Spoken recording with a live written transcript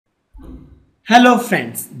Hello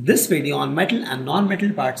friends, this video on metal and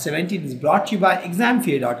non-metal part 17 is brought to you by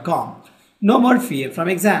examfear.com. No more fear from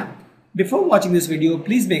exam. Before watching this video,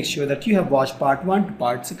 please make sure that you have watched part 1 to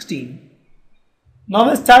part 16. Now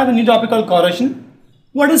let's start with a new topic called corrosion.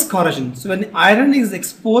 What is corrosion? So when iron is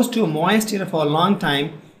exposed to a moist air for a long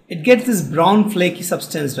time, it gets this brown flaky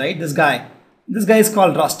substance, right? This guy is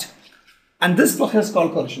called rust. And this process is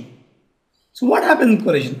called corrosion. So what happens in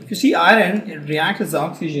corrosion? If you see iron, it reacts with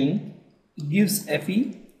oxygen, it gives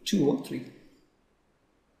Fe2O3.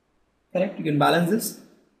 Correct? You can balance this.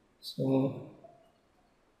 So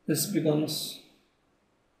this becomes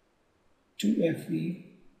 2Fe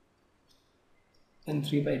and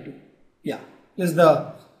 3 by 2. Yeah, this is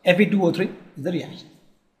the Fe2O3 is the reaction.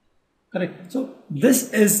 Correct? So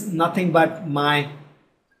this is nothing but my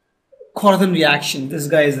corrosion reaction. This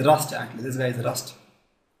guy is rust actually. This guy is rust.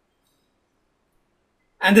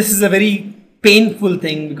 And this is a very painful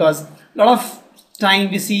thing because a lot of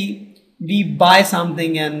time we buy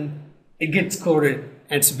something and it gets corroded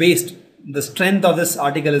and it's waste. The strength of this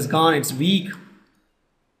article is gone, it's weak.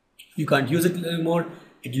 You can't use it anymore.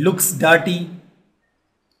 It looks dirty.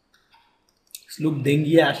 It looks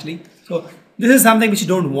dingy actually. So this is something which you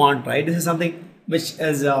don't want, right? This is something which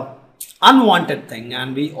is an unwanted thing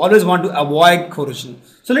and we always want to avoid corrosion.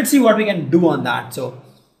 So let's see what we can do on that. So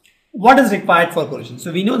what is required for corrosion?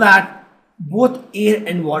 So we know that both air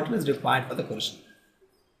and water is required for the corrosion.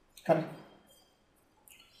 Correct?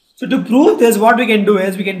 So to prove this, what we can do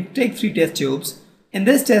is we can take 3 test tubes. In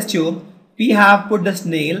this test tube, we have put this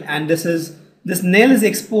nail and this nail is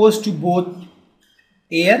exposed to both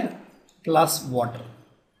air plus water.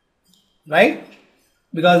 Right?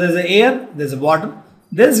 Because there's a air, there's a water.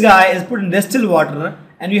 This guy is put in distilled water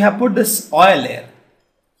and you have put this oil layer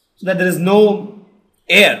so that there is no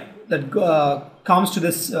air that comes to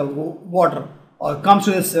this water or comes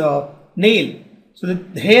to this nail. So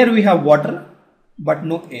that here we have water but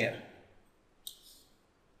no air.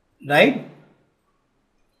 Right?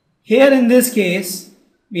 Here in this case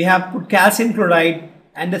we have put calcium chloride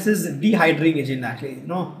and this is dehydrating agent actually.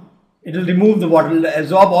 It will remove the water, it will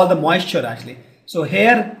absorb all the moisture actually. So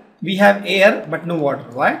here we have air but no water.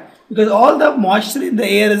 Why? Because all the moisture in the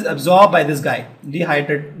air is absorbed by this guy,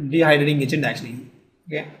 dehydrating agent actually.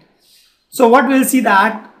 Okay. So what we'll see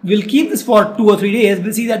that we'll keep this for 2 or 3 days.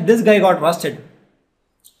 We'll see that this guy got rusted.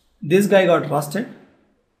 This guy got rusted.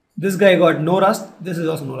 This guy got no rust. This is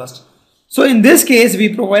also no rust. So in this case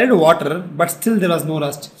we provided water but still there was no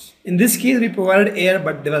rust. In this case we provided air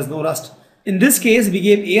but there was no rust. In this case we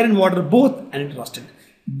gave air and water both and it rusted.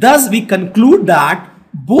 Thus we conclude that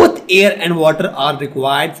both air and water are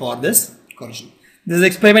required for this corrosion. This is an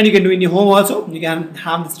experiment you can do in your home also. You can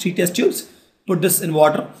have these 3 test tubes, put this in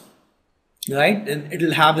water, right, and it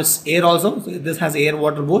will have this air also. So this has air,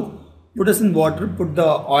 water both. Put this in water, put the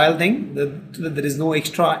oil thing, so that there is no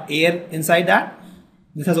extra air inside that.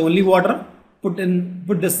 This has only water. Put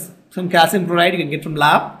this some calcium chloride you can get from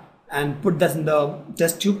lab and put this in the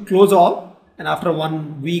test tube, close all, and after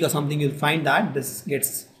 1 week or something you'll find that this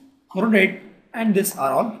gets corroded and this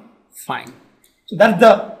are all fine. So that's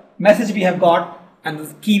the message we have got and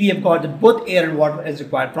the key we have got, that both air and water is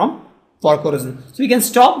required for corrosion. So we can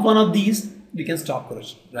stop one of these, we can stop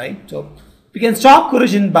corrosion, right? So we can stop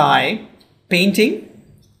corrosion by painting,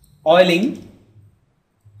 oiling,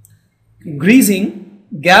 greasing,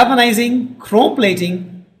 galvanizing, chrome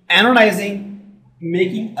plating, anodizing,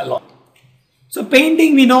 making alloy. So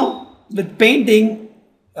painting, we know with painting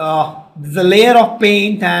the layer of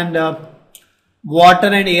paint and water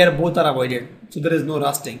and air both are avoided, so there is no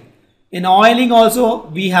rusting. In oiling also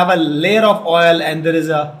we have a layer of oil and there is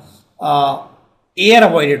a air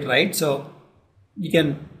avoided, right? So you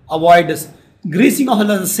can avoid this. Greasing also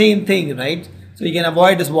does the same thing, right? So you can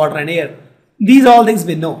avoid this water and air. These all things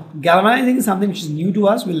we know. Galvanizing is something which is new to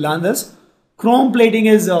us. We'll learn this. Chrome plating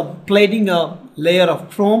is plating a layer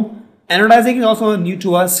of chrome. Anodizing is also new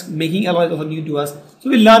to us. Making alloy is also new to us. So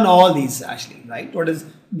we'll learn all these actually, right? What is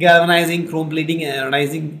galvanizing, chrome plating,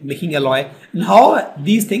 anodizing, making alloy, and how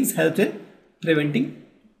these things help in preventing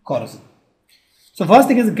corrosion. So first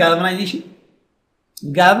thing is galvanization.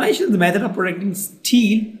 Galvanization is the method of protecting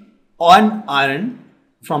steel and iron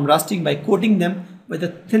from rusting by coating them with a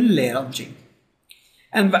thin layer of zinc.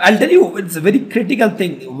 And I'll tell you, it's a very critical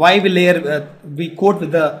thing. Why we coat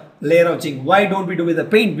with the layer of zinc? Why don't we do with the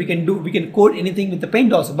paint? We can coat anything with the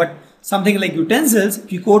paint also, but something like utensils,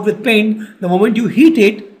 if you coat with paint, the moment you heat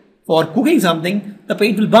it for cooking something, the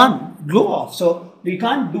paint will burn, glow off. So we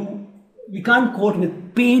can't coat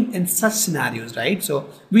with paint in such scenarios, right? So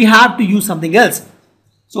we have to use something else.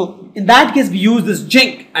 So in that case, we use this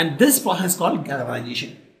zinc, and this process is called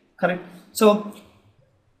galvanization. correct? So,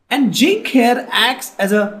 and zinc here acts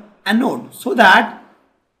as a anode so that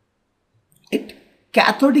it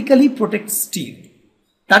cathodically protects steel.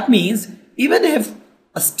 That means even if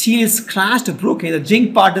a steel is scratched or broken, the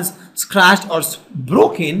zinc part is scratched or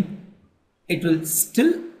broken, it will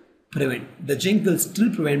still prevent. The zinc will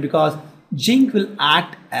still prevent because zinc will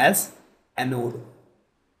act as anode.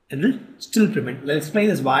 It will still prevent. Let's explain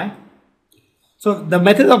this why. So the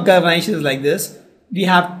method of galvanization is like this. We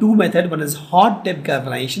have two methods. One is hot dip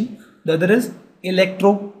galvanization. The other is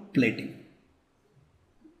electroplating.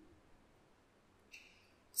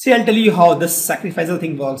 See, I'll tell you how this sacrificial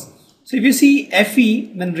thing works. So if you see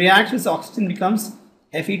Fe, when reacts with oxygen, becomes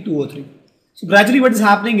Fe2O3. So gradually what is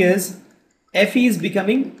happening is Fe is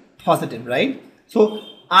becoming positive, right? So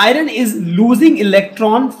iron is losing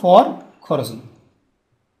electron for corrosion,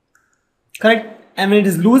 correct? And when it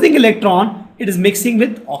is losing electron, it is mixing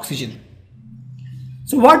with oxygen.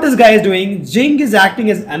 So what this guy is doing, zinc is acting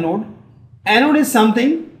as anode. Anode is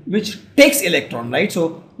something which takes electron, right?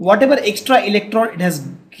 So whatever extra electron it has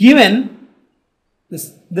given,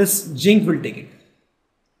 this zinc will take it.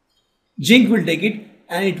 Zinc will take it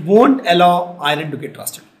and it won't allow iron to get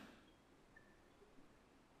rusted.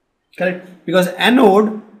 Correct? Because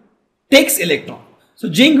anode takes electron.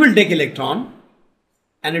 So zinc will take electron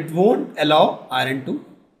and it won't allow iron to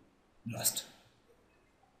rust.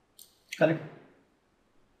 Correct?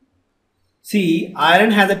 See,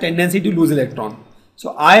 iron has a tendency to lose electron.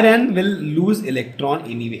 So iron will lose electron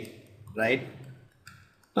anyway, right?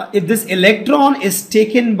 Now, if this electron is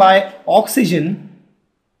taken by oxygen,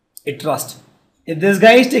 it rusts. If this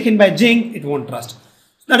guy is taken by zinc, it won't rust.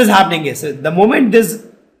 So that is happening here. So the moment this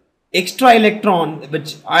extra electron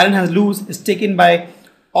which iron has loose is taken by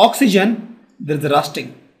oxygen, there is a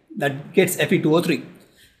rusting that gets Fe2O3.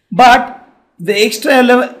 But the extra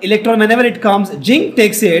electron, whenever it comes, zinc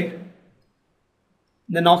takes it,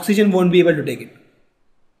 then oxygen won't be able to take it,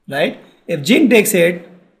 right? If zinc takes it,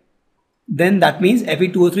 then that means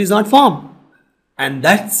Fe2O3 is not formed, and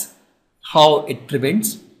that's how it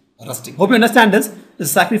prevents rusting. Hope you understand this. The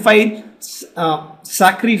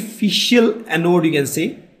sacrificial anode, you can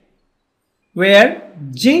say, where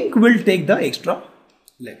zinc will take the extra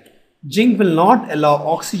electron. Zinc will not allow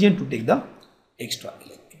oxygen to take the extra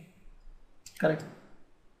electron. Correct?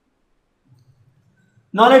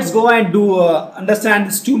 Now let's go and do understand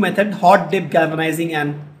these two methods: hot dip galvanizing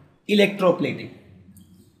and electroplating.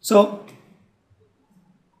 So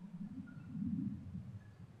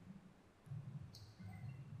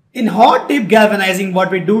in hot dip galvanizing,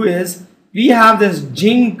 what we do is we have this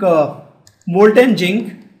zinc, molten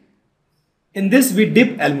zinc. In this we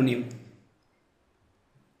dip aluminium.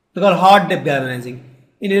 It's called hot dip galvanizing.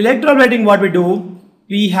 In electroplating, what we do,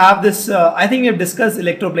 we have this, I think we have discussed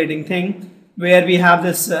electroplating thing, where we have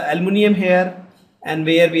this aluminium here and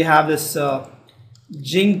where we have this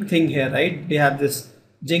zinc thing here, right? We have this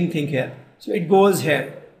zinc thing here. So it goes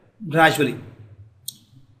here gradually.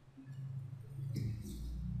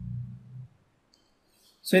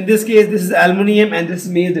 So in this case, this is aluminium and this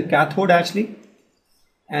is made the cathode actually.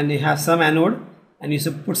 And you have some anode and you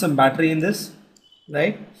put some battery in this,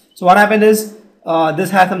 right? So what happened is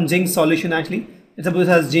this has some zinc solution actually. Let's suppose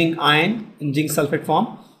it has zinc ion in zinc sulfate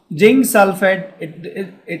form. Zinc sulfate,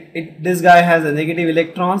 this guy has a negative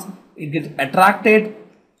electrons. It gets attracted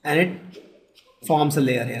and it forms a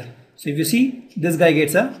layer here. So if you see, this guy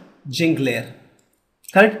gets a zinc layer.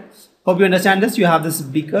 Correct? Hope you understand this. You have this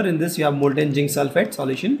beaker. In this you have molten zinc sulfate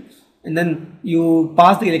solution, and then you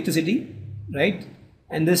pass the electricity, right?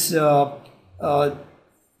 And this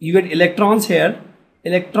you get electrons here,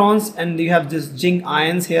 electrons, and you have this zinc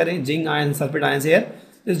ions here, zinc ions, sulfate ions here.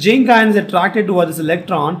 This zinc ion is attracted towards this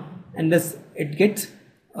electron, and this it gets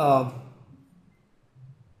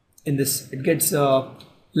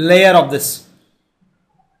layer of this.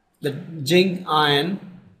 The zinc ion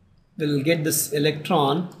will get this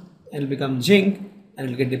electron and will become zinc and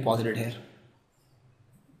will get deposited here.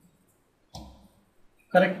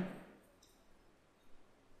 Correct?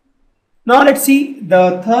 Now let's see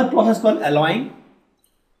the third process called alloying.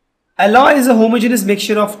 Alloy is a homogeneous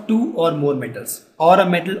mixture of two or more metals, or a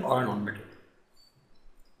metal or a non-metal.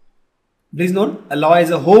 Please note, alloy is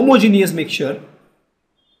a homogeneous mixture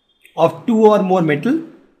of two or more metal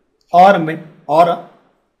or a metal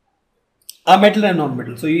and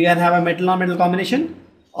non-metal. So you can have a metal non-metal combination,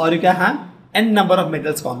 or you can have n number of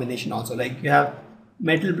metals combination also, like you have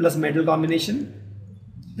metal plus metal combination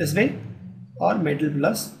this way, or metal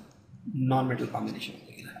plus non-metal combination.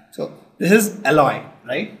 So this is alloy,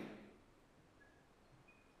 right?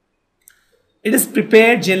 It is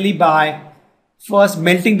prepared generally by first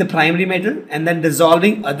melting the primary metal and then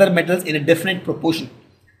dissolving other metals in a definite proportion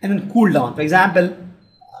and then cool down. For example,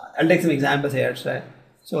 I'll take some examples here. So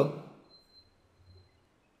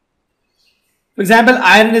for example,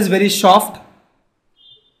 iron is very soft,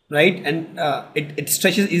 right, and it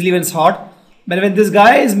stretches easily when it's hot. But when this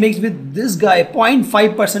guy is mixed with this guy,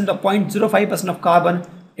 0.5% or 0.05% of carbon,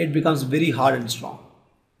 it becomes very hard and strong.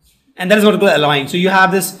 And that is what we call alloying. So you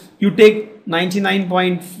have this, you take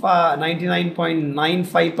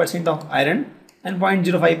 99.95% of iron and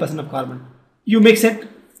 0.05% of carbon. You mix it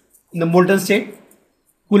in the molten state,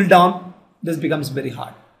 cool it down, this becomes very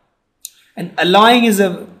hard. And alloying is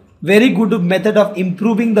a very good method of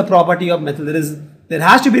improving the property of metal. There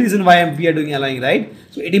has to be a reason why we are doing alloying, right?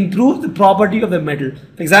 So it improves the property of the metal.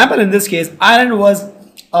 For example, in this case, iron was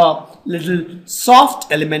a little soft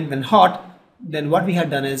element when hot. Then what we have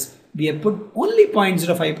done is we have put only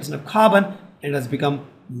 0.05% of carbon and it has become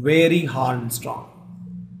very hard and strong.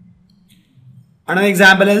 Another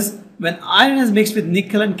example is when iron is mixed with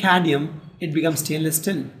nickel and cadmium, it becomes stainless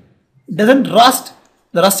steel. It doesn't rust.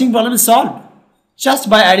 The rusting problem is solved just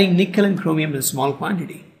by adding nickel and chromium in a small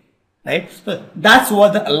quantity. Right? So that's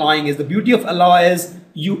what the alloying is. The beauty of alloy is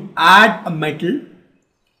you add a metal,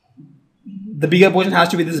 the bigger portion has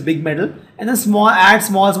to be this big metal, and then add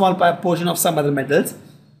small portion of some other metals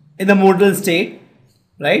in the molten state,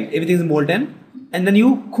 right? Everything is molten, and then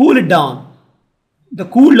you cool it down. The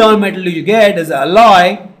cooled down metal you get is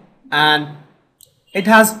alloy, and it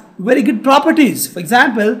has very good properties. For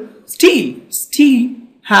example, steel. Steel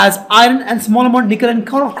has iron and small amount nickel and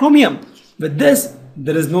chromium. With this,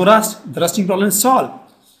 there is no rust. The rusting problem is solved.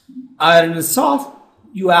 Iron is soft.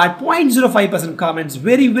 You add 0.05% carbon. It's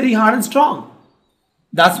very, very hard and strong.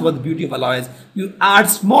 That's what the beauty of alloy is. You add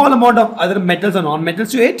small amount of other metals or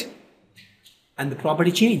non-metals to it, and the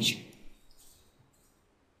property change.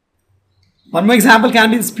 One more example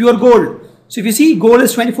can be this pure gold. So if you see, gold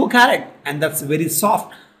is 24 karat, and that's very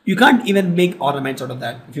soft. You can't even make ornaments out of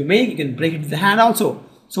that. If you make, you can break it with the hand also.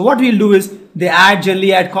 So what we'll do is, they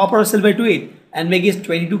generally add copper or silver to it and make it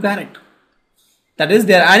 22 karat. That is,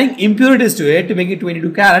 they are adding impurities to it to make it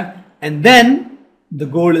 22 karat, and then the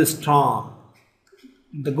gold is strong.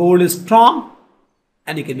 The gold is strong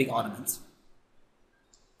and you can make ornaments.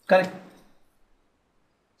 Correct?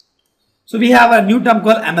 So we have a new term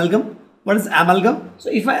called amalgam. What is amalgam? So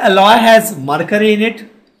if an alloy has mercury in it,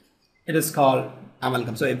 it is called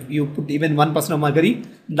amalgam. So if you put even 1% of mercury,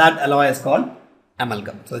 that alloy is called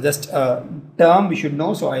amalgam. So just a term we should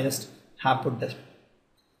know. So I just have put this.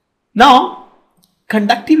 Now,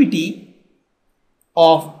 conductivity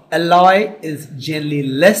of alloy is generally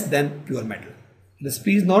less than pure metal. Just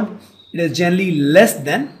please note, it is generally less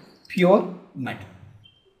than pure metal.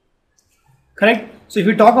 Correct? So if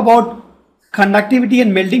we talk about conductivity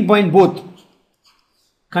and melting point both,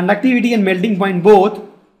 conductivity and melting point both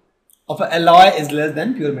of an alloy is less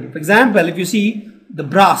than pure metal. For example, if you see the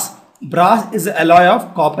brass is an alloy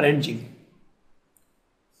of copper and zinc.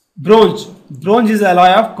 Bronze is an alloy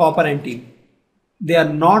of copper and tin. They are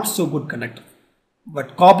not so good conductor,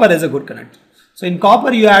 but copper is a good conductor. So in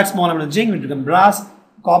copper you add small amount of zinc, it becomes brass.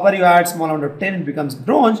 Copper you add small amount of tin, it becomes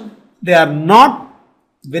bronze. They are not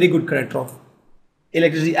very good conductor of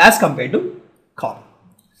electricity as compared to copper.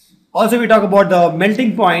 Also, we talk about the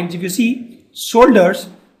melting points. If you see shoulders,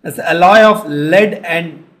 that's the alloy of lead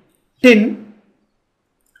and tin.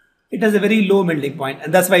 It has a very low melting point,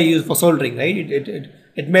 and that's why you use for soldering, right?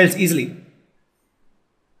 It melts easily.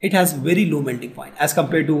 It has very low melting point as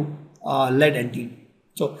compared to lead and tin.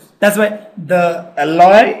 So that's why the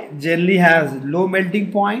alloy generally has low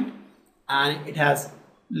melting point and it has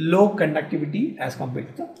low conductivity as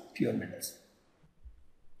compared to the pure metals.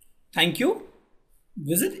 Thank you.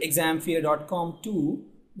 Visit examfear.com to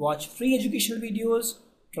watch free educational videos,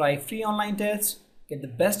 try free online tests, get the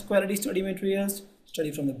best quality study materials,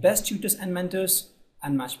 study from the best tutors and mentors,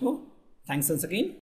 and much more. Thanks once again.